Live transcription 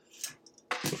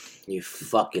You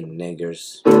fucking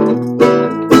niggers.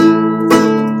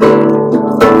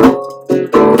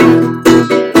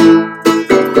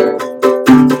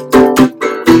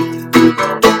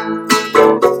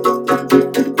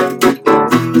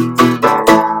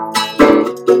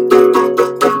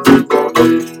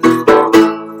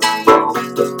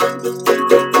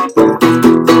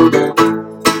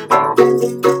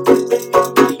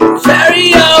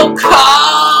 Stereo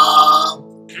call.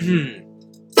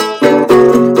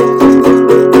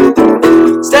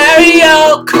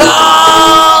 Stereo call.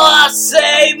 I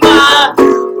say my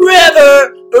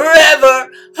river.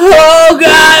 Oh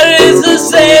God, it's the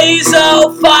same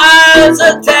so far as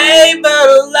a table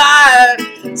of light.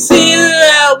 See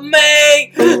that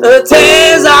make the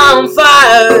tears on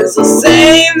fire. It's the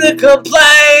same that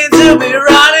complains to be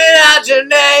running out your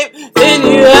name. In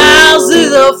your house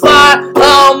is a fire.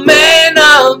 Oh man,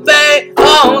 oh babe.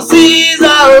 Oh, seas of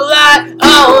light.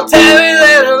 Oh, Terry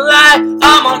little light.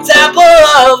 I'm a temple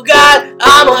of God.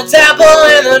 I'm a temple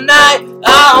in the night.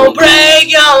 I'll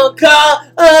break your call.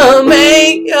 I'll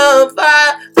make your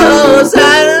fire. Oh,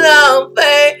 silent on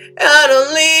faith.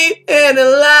 I'll leave in the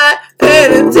light.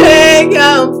 And take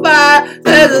your fire.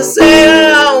 There's a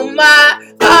sailor on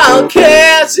mine. I'll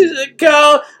catch you the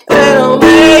cold. And I'll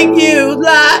make you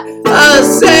lie. I'll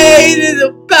say to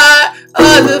the fire.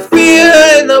 The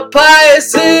fear in the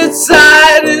pious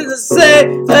inside is the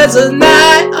same as a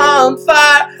night on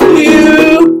fire.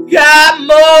 You got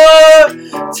more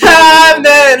time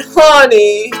than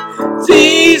honey.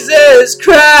 Jesus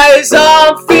Christ,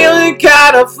 I'm feeling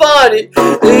kinda funny.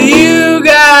 You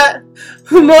got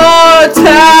more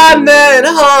time than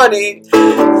honey.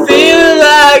 Feeling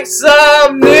like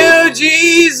some new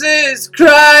Jesus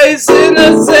Christ in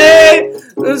the same.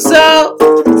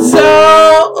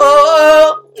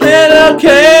 And our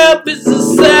camp is the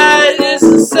side, it's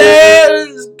the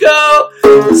sand, let's go.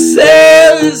 The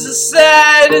sand is the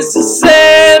side, it's the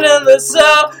sand and the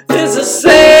soul. It's the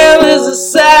sand, it's the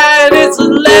side, it's to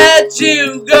let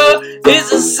you go. It's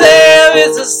the sand,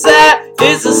 it's the side,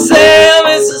 it's the sand,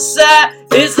 it's the side.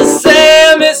 It's the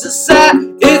same, it's the side,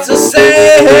 it's the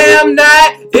same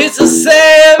night. It's the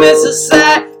same, it's the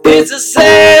side, it's the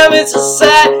same, it's the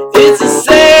side. It's the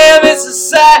same, it's the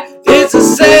side, it's the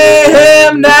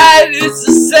same night. It's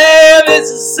the same,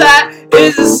 it's the side,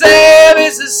 it's the same,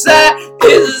 it's the side.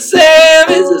 It's the same,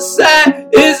 it's the side,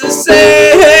 it's the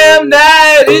same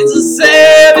night. It's the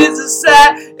same, it's the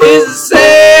side, it's the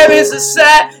same, it's the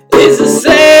side. It's the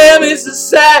same, it's the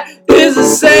side, it's the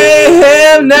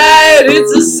same night.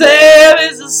 It's the same,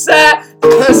 it's the side,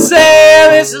 the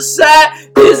same, it's the side.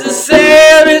 It's the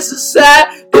same, it's the side,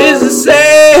 it's the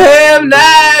same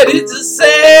night. It's the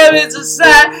same, it's the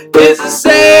side, it's the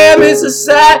same, it's the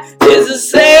side. It's the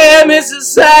same, it's the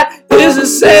side, it's the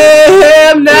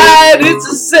same night. It's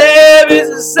the same, it's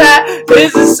the side,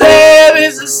 it's the same,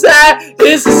 it's the side.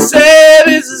 It's the same,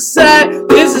 it's the side,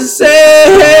 it's the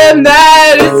same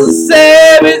night. It's the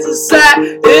same, it's the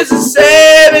side, it's the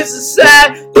same, it's the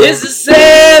side. It's the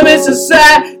same, it's the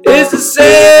side, it's the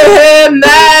same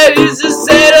night. It's the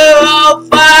same on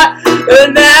fire,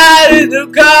 and night is the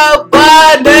call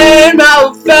by name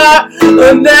of fire.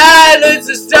 And night is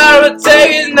the star of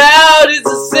taking out. It's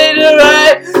a sinner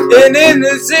right, and in the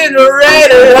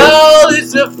incinerator hole,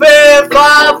 it's a fair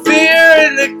fire, fear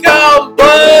in the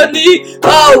company.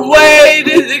 Away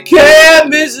to the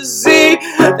canvas to see,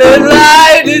 and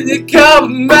light in the cup of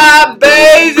my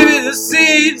baby the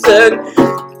season.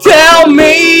 Tell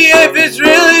me if it's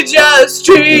really just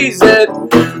treason.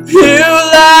 You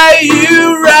lie,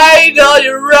 you write all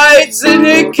your rights, and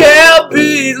you can't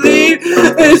believe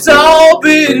it's all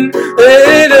been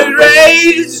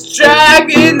integrated. Track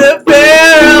in the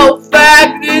barrel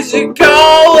fact is you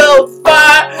call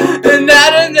fire, and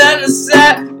another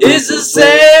side. It's the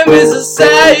same, it's the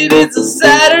side, it's a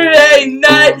Saturday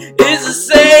night. It's the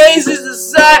same, it's the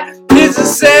side. It's the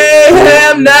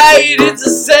same night, it's the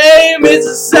same, it's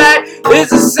the side,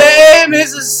 it's the same,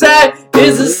 it's the side,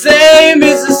 it's the same,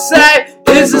 it's the side,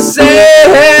 it's the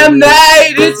same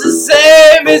night, it's the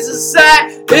same, it's the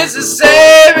side, it's the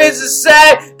same, it's the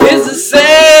side, it's the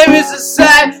same, it's the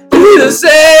side, it's the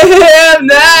same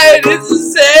night, it's the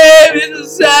same, it's the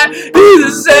side, it's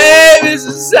the same, it's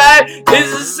the side,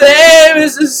 it's the same,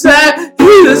 it's the side,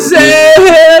 it's the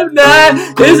same night,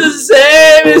 it's the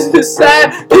same, it's the side,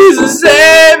 it's the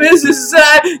same, it's the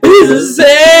side, it's the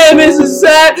same, it's the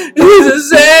side, it's the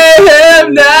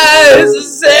same night, it's the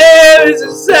same, it's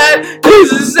the side,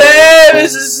 it's the same,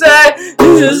 it's the side,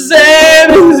 it's the same,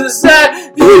 it's the side,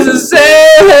 it's the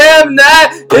same night,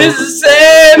 it's the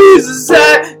same, it's the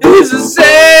side, it's the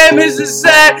same, it's the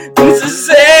side, it's the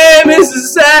same, it's the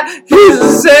side, it's the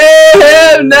same.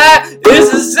 same night.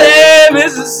 It's the same,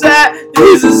 it's the same,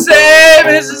 it's the same,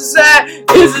 it's the same,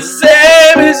 it's the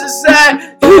same, it's the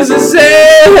same, it's the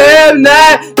same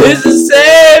night. It's the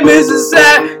same, it's the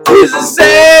same, it's the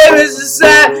same.